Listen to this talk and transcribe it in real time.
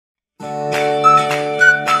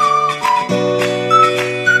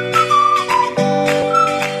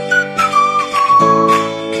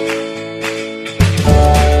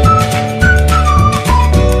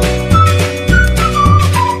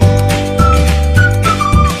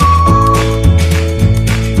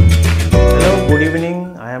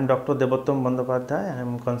Dr. Debottom Bandyopadhyay. I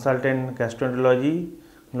am consultant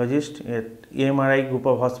gastroenterologist at EMRI Group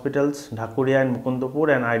of Hospitals, Dhakuria and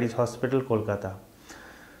Mukundapur, and Irish Hospital, Kolkata.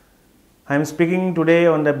 I am speaking today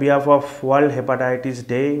on the behalf of World Hepatitis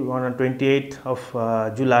Day on 28th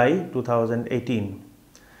of July 2018.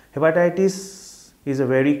 Hepatitis is a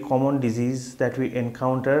very common disease that we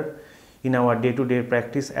encounter in our day-to-day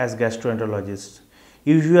practice as gastroenterologists.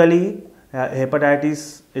 Usually,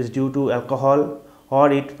 hepatitis is due to alcohol, or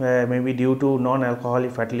it may be due to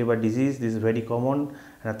non-alcoholic fatty liver disease. This is very common.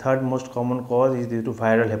 And the third most common cause is due to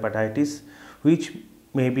viral hepatitis, which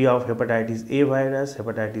may be of hepatitis A virus,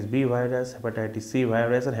 hepatitis B virus, hepatitis C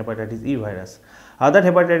virus, and hepatitis E virus. Other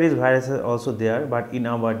hepatitis viruses are also there, but in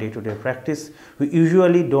our day-to-day practice, we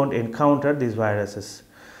usually don't encounter these viruses.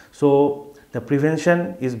 So the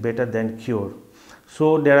prevention is better than cure.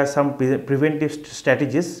 So there are some preventive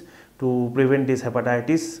strategies to prevent this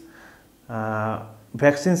hepatitis.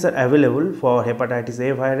 Vaccines are available for hepatitis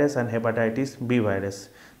A virus and hepatitis B virus.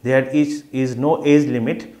 There is no age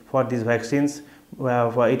limit for these vaccines.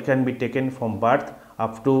 It can be taken from birth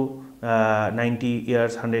up to 90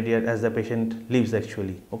 years, 100 years as the patient lives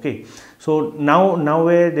actually. Okay, so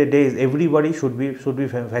nowadays everybody should be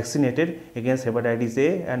vaccinated against hepatitis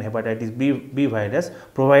A and hepatitis B virus,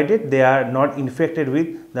 provided they are not infected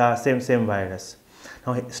with the same virus.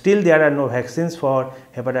 Now still there are no vaccines for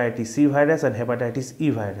hepatitis C virus and hepatitis E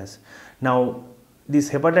virus. Now these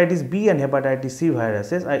hepatitis B and hepatitis C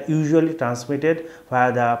viruses are usually transmitted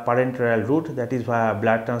via the parenteral route, that is via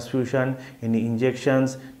blood transfusion, any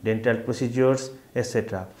injections, dental procedures,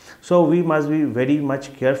 etc. So we must be very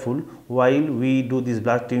much careful while we do this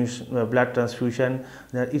blood transfusion,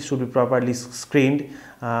 that it should be properly screened.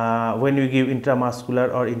 When we give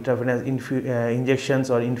intramuscular or intravenous injections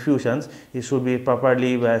or infusions, it should be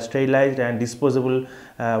properly sterilized, and disposable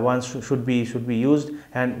ones should be used.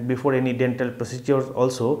 And before any dental procedures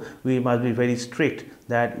also, we must be very strict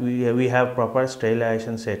that we have proper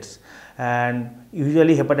sterilization sets. And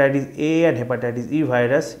usually hepatitis A and hepatitis E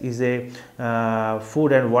virus is a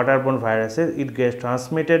food and waterborne viruses. It gets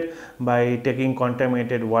transmitted by taking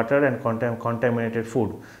contaminated water and contaminated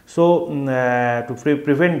food. So to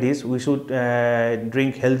prevent this, we should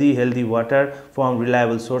drink healthy water from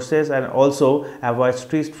reliable sources, and also avoid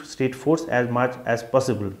street foods as much as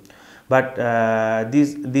possible. But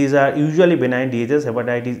these are usually benign diseases,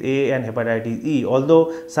 hepatitis A and hepatitis E.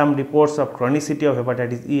 Although some reports of chronicity of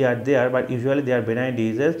hepatitis E are there, but usually they are benign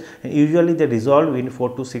diseases, and usually they resolve in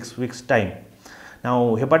 4 to 6 weeks time.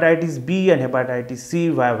 Now hepatitis B and hepatitis C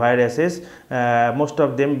viruses, most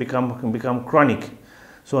of them become chronic.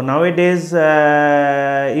 So nowadays,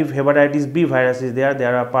 if hepatitis B virus is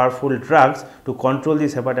there are powerful drugs to control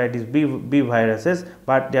these hepatitis B viruses,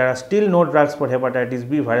 but there are still no drugs for hepatitis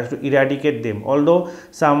B virus to eradicate them. Although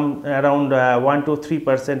some around 1 to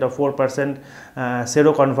 3% or 4%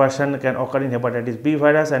 seroconversion can occur in hepatitis B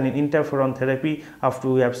virus, and in interferon therapy up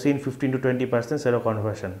to we have seen 15 to 20%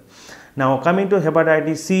 seroconversion. Now coming to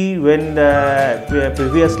hepatitis C, when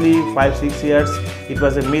previously 5-6 years it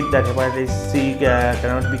was a myth that hepatitis C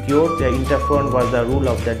cannot be cured. The interferon was the rule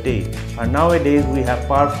of the day, and nowadays we have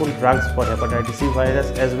powerful drugs for hepatitis C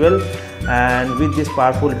virus as well, and with these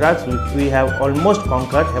powerful drugs we have almost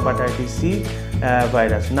conquered hepatitis C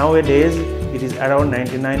virus. Nowadays it is around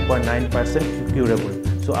 99.9%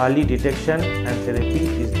 curable. So early detection and therapy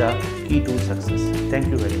is the key to success. Thank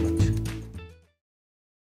you very much.